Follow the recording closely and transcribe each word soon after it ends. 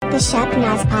The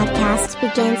Shepnaz podcast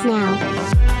begins now.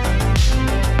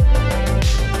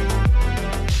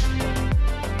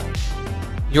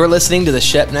 You're listening to the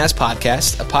Shepnaz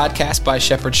podcast, a podcast by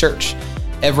Shepherd Church.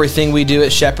 Everything we do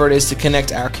at Shepherd is to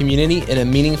connect our community in a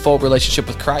meaningful relationship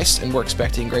with Christ, and we're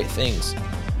expecting great things.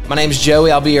 My name's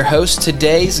Joey. I'll be your host.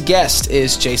 Today's guest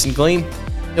is Jason Gleim.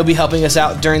 He'll be helping us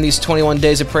out during these 21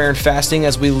 days of prayer and fasting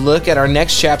as we look at our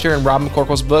next chapter in Rob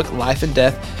McCorkle's book, Life and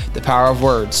Death, The Power of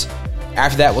Words.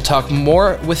 After that, we'll talk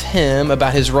more with him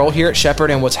about his role here at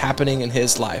Shepherd and what's happening in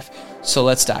his life. So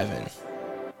let's dive in.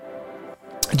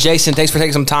 Jason, thanks for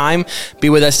taking some time. Be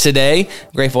with us today.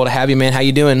 Grateful to have you, man. How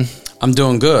you doing? I'm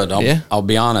doing good. I'll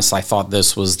be honest. I thought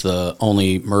this was the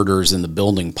only Murders in the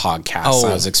Building podcast.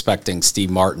 I was expecting Steve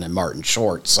Martin and Martin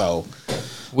Short, so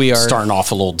we are starting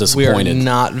off a little disappointed. We are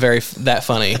not that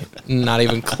funny, not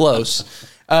even close.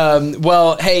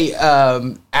 Well, hey,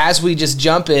 as we just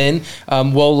jump in,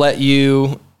 we'll let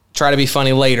you try to be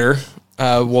funny later.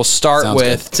 We'll start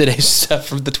with today's stuff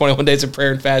from the 21 days of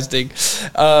prayer and fasting.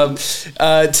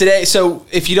 Today, so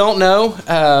if you don't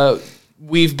know,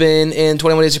 we've been in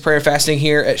 21 days of prayer and fasting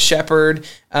here at Shepherd.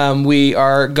 We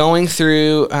are going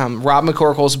through Rob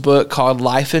McCorkle's book called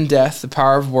Life and Death, The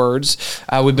Power of Words.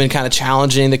 We've been kind of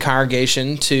challenging the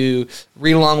congregation to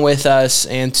read along with us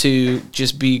and to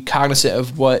just be cognizant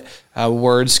of what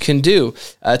words can do.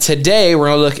 Today, we're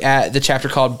going to look at the chapter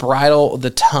called Bridle the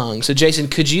Tongue. So, Jason,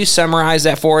 could you summarize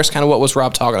that for us? Kind of what was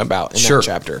Rob talking about in that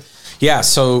chapter? Yeah,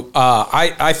 so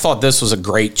I thought this was a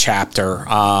great chapter.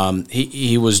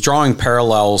 He was drawing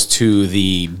parallels to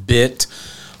the bit,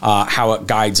 how it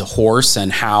guides a horse,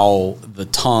 and how the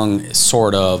tongue is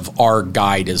sort of our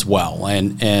guide as well.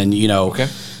 And you know,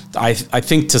 I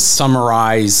think to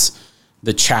summarize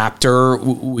the chapter,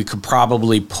 we could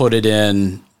probably put it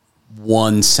in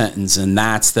one sentence, and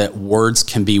that's that words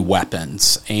can be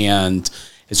weapons. And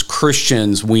as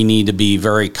Christians, we need to be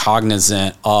very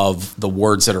cognizant of the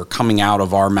words that are coming out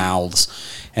of our mouths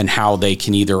and how they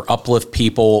can either uplift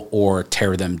people or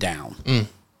tear them down.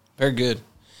 Very good.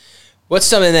 What's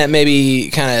something that maybe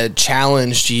kind of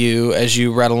challenged you as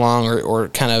you read along or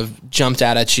kind of jumped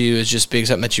out at you as just being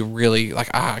something that you really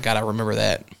like, I got to remember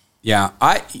that? Yeah,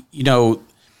 the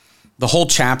whole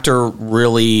chapter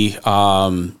really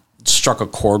struck a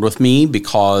chord with me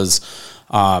because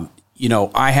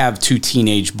I have two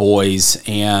teenage boys,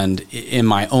 and in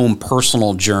my own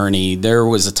personal journey, there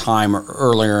was a time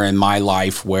earlier in my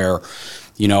life where,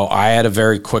 I had a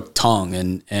very quick tongue,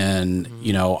 and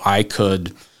I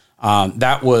could.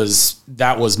 That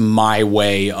was my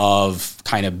way of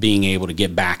kind of being able to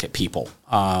get back at people.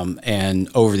 And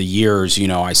over the years,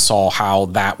 I saw how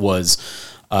that was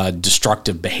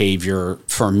destructive behavior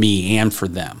for me and for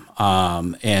them,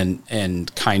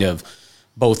 and kind of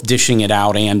both dishing it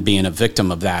out and being a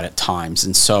victim of that at times.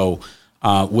 And so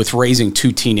with raising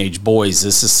two teenage boys,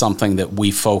 this is something that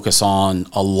we focus on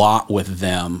a lot with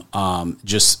them,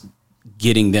 just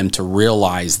getting them to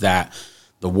realize that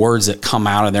the words that come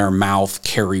out of their mouth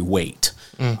carry weight.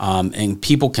 And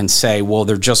people can say, well,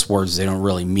 they're just words, they don't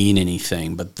really mean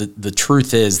anything. But the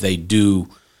truth is they do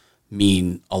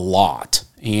mean a lot.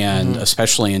 And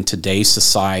especially in today's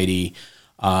society,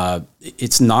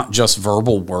 it's not just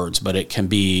verbal words, but it can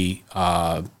be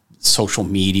social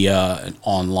media and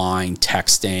online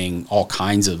texting, all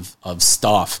kinds of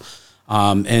stuff.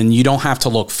 And you don't have to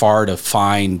look far to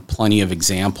find plenty of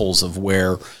examples of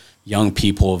where young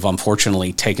people have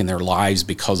unfortunately taken their lives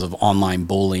because of online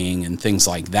bullying and things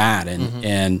like that.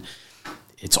 And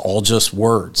it's all just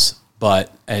words.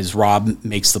 But as Rob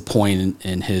makes the point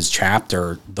in his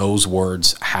chapter, those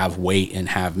words have weight and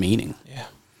have meaning. Yeah.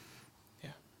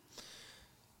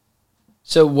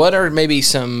 So what are maybe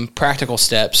some practical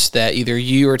steps that either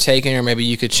you are taking or maybe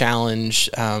you could challenge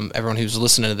everyone who's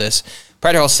listening to this,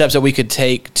 practical steps that we could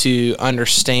take to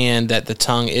understand that the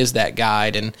tongue is that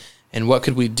guide, and what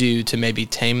could we do to maybe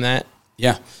tame that?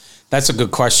 Yeah, that's a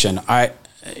good question. By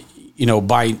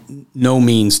no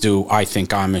means do I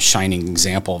think I'm a shining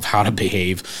example of how to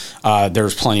behave.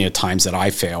 There's plenty of times that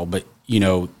I fail, but,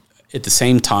 at the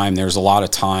same time, there's a lot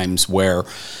of times where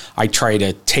I try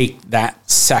to take that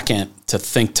second to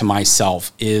think to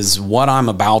myself, is what I'm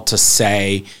about to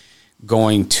say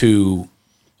going to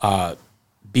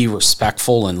be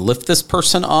respectful and lift this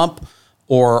person up,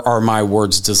 or are my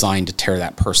words designed to tear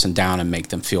that person down and make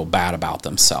them feel bad about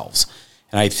themselves?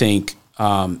 And I think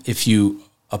if you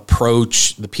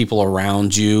approach the people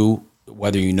around you,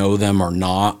 whether you know them or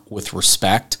not, with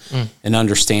respect and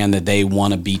understand that they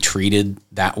want to be treated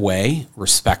that way,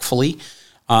 respectfully,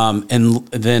 and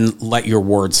then let your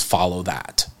words follow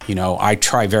that. I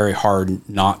try very hard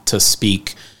not to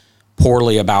speak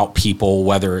poorly about people,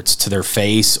 whether it's to their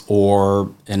face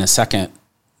or in a second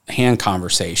hand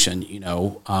conversation,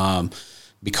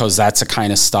 because that's the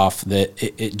kind of stuff that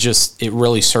it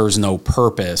really serves no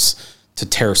purpose to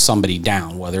tear somebody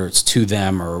down, whether it's to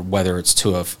them or whether it's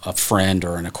to a friend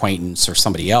or an acquaintance or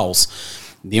somebody else.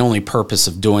 The only purpose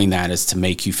of doing that is to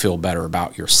make you feel better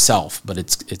about yourself, but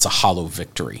it's a hollow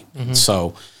victory. Mm-hmm.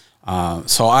 So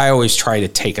I always try to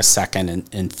take a second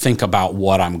and think about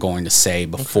what I'm going to say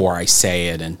before I say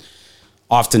it. And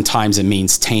oftentimes it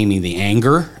means taming the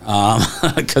anger,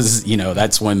 because,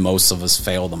 that's when most of us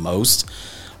fail the most.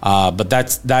 But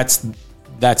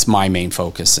that's my main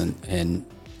focus in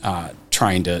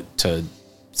trying to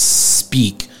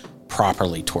speak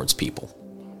properly towards people.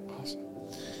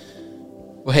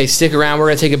 Well, hey, stick around. We're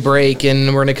going to take a break, and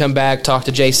we're going to come back, talk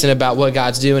to Jason about what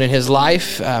God's doing in his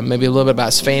life, maybe a little bit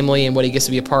about his family and what he gets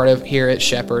to be a part of here at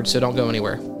Shepherd, so don't go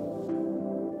anywhere.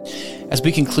 As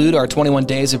we conclude our 21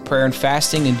 days of prayer and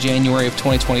fasting in January of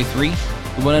 2023, we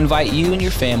want to invite you and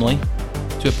your family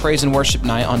to a praise and worship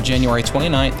night on January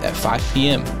 29th at 5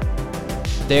 p.m.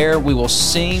 There, we will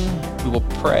sing, we will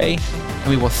pray, and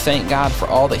we will thank God for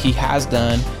all that he has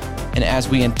done, and as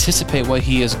we anticipate what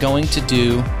he is going to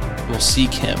do, we'll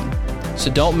seek him. So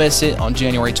don't miss it on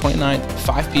January 29th,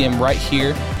 5 p.m. right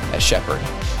here at Shepherd.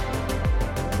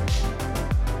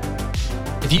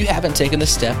 If you haven't taken the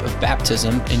step of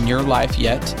baptism in your life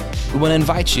yet, we want to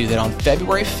invite you that on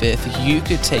February 5th, you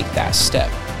could take that step.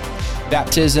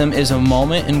 Baptism is a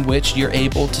moment in which you're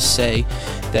able to say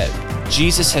that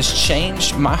Jesus has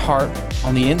changed my heart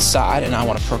on the inside and I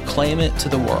want to proclaim it to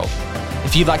the world.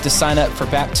 If you'd like to sign up for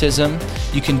baptism,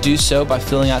 you can do so by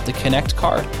filling out the Connect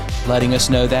card, letting us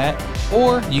know that,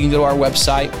 or you can go to our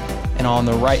website and on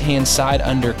the right-hand side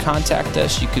under Contact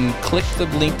Us, you can click the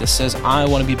link that says, I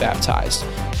want to be baptized.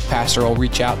 Pastor will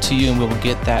reach out to you and we will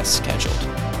get that scheduled.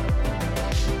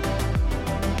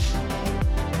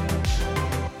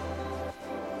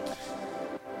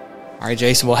 All right,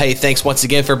 Jason. Well, hey, thanks once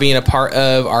again for being a part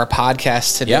of our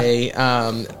podcast today.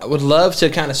 Yeah. I would love to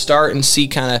kind of start and see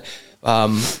kind of,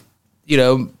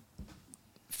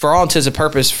 for all intents and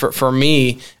purpose, for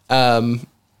me,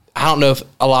 I don't know if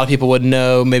a lot of people would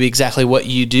know maybe exactly what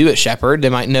you do at Shepherd. They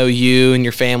might know you and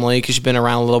your family because you've been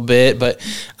around a little bit, but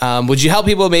would you help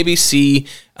people maybe see,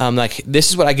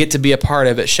 this is what I get to be a part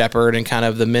of at Shepherd and kind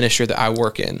of the ministry that I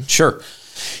work in? Sure.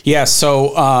 Yeah,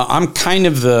 so I'm kind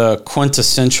of the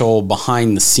quintessential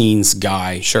behind-the-scenes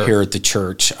guy here at the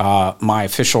church. My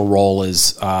official role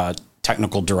is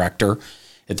technical director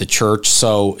at the church,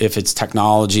 so if it's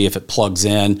technology, if it plugs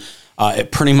in,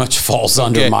 it pretty much falls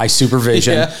under my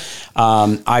supervision. Yeah.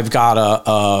 I've got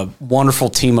a wonderful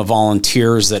team of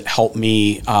volunteers that help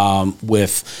me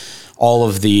with all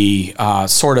of the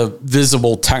sort of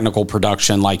visible technical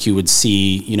production, like you would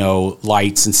see,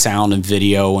 lights and sound and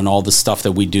video and all the stuff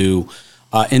that we do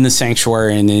in the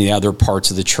sanctuary and in the other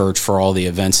parts of the church for all the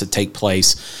events that take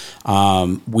place.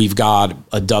 We've got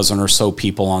a dozen or so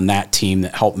people on that team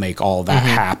that help make all that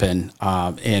happen.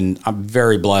 And I'm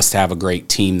very blessed to have a great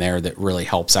team there that really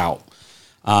helps out.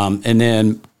 And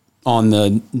then on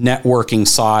the networking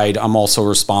side, I'm also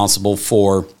responsible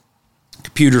for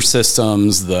computer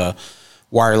systems, the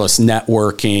wireless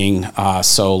networking.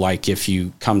 So like if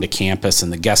you come to campus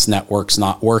and the guest network's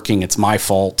not working, it's my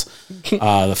fault.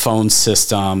 The phone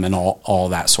system and all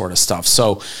that sort of stuff.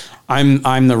 So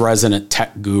I'm the resident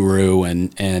tech guru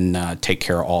and take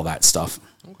care of all that stuff.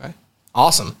 Okay.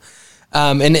 Awesome.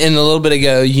 And a little bit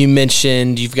ago, you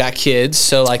mentioned you've got kids.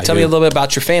 So tell me a little bit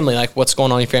about your family, what's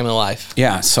going on in your family life.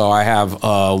 Yeah. So I have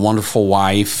a wonderful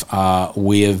wife.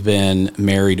 We have been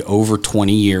married over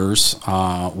 20 years.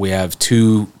 We have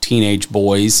 2 teenage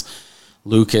boys,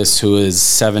 Lucas, who is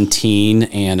 17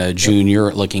 and a junior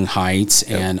at Licking Heights,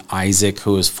 and Isaac,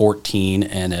 who is 14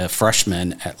 and a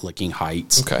freshman at Licking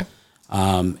Heights. Okay.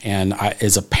 And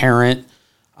as a parent,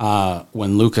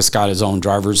 when Lucas got his own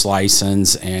driver's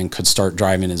license and could start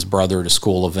driving his brother to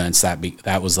school events,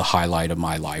 that was the highlight of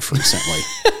my life recently.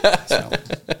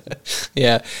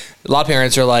 Yeah. A lot of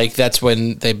parents are like, that's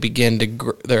when they begin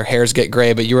to, their hairs get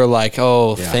gray, but you were like,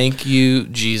 thank you,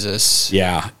 Jesus.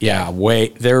 Yeah.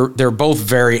 They're both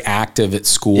very active at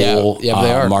school. Yeah,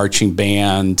 they are. Marching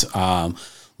band.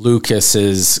 Lucas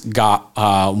has got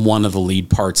one of the lead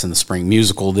parts in the spring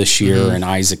musical this year, and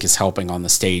Isaac is helping on the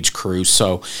stage crew.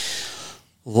 So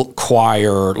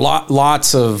choir,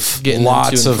 lots of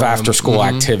after school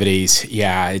activities.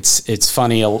 Yeah, it's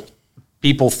funny.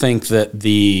 People think that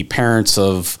the parents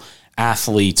of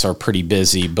athletes are pretty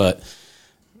busy, but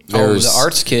The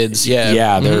arts kids. Yeah.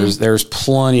 Yeah. There's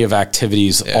plenty of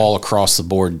activities all across the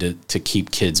board to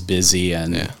keep kids busy.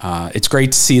 And it's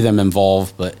great to see them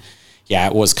involved. But yeah,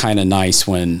 it was kind of nice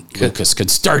when Lucas could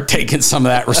start taking some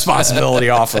of that responsibility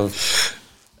off of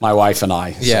my wife and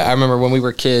I. Yeah. I remember when we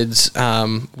were kids,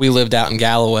 we lived out in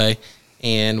Galloway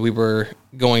and we were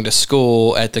going to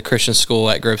school at the Christian school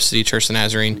at Grove City Church of the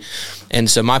Nazarene. And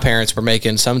so my parents were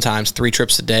making sometimes 3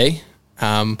 trips a day,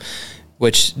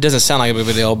 which doesn't sound like a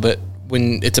big deal, but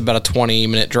when it's about a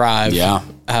 20-minute drive,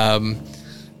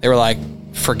 they were like,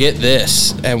 forget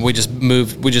this. And we just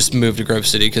moved to Grove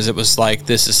City because it was like,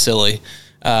 this is silly.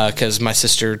 Because my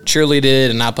sister cheerleaded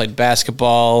and I played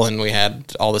basketball and we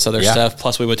had all this other stuff.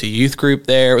 Plus we went to youth group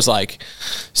there. It was like,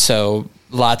 so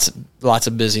lots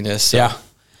of busyness. So. Yeah.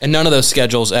 And none of those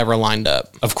schedules ever lined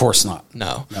up. Of course not.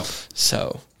 No.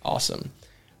 So awesome.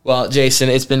 Well, Jason,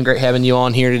 it's been great having you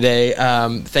on here today.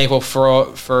 Thankful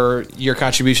for your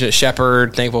contribution at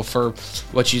Shepherd. Thankful for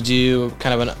what you do.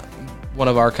 Kind of one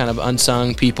of our kind of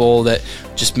unsung people that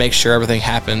just makes sure everything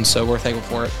happens. So we're thankful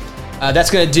for it.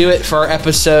 That's going to do it for our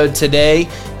episode today.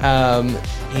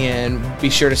 And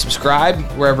be sure to subscribe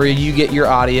wherever you get your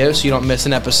audio so you don't miss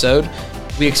an episode.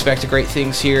 We expect great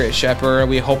things here at Shepherd.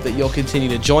 We hope that you'll continue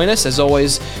to join us. As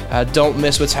always, don't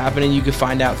miss what's happening. You can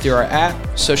find out through our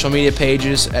app, social media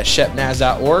pages at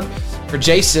shepnaz.org. For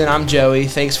Jason, I'm Joey.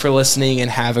 Thanks for listening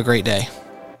and have a great day.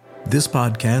 This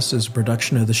podcast is a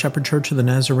production of the Shepherd Church of the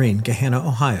Nazarene, Gahanna,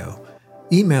 Ohio.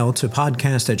 Email to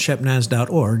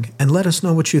podcast@shepnaz.org and let us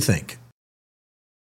know what you think.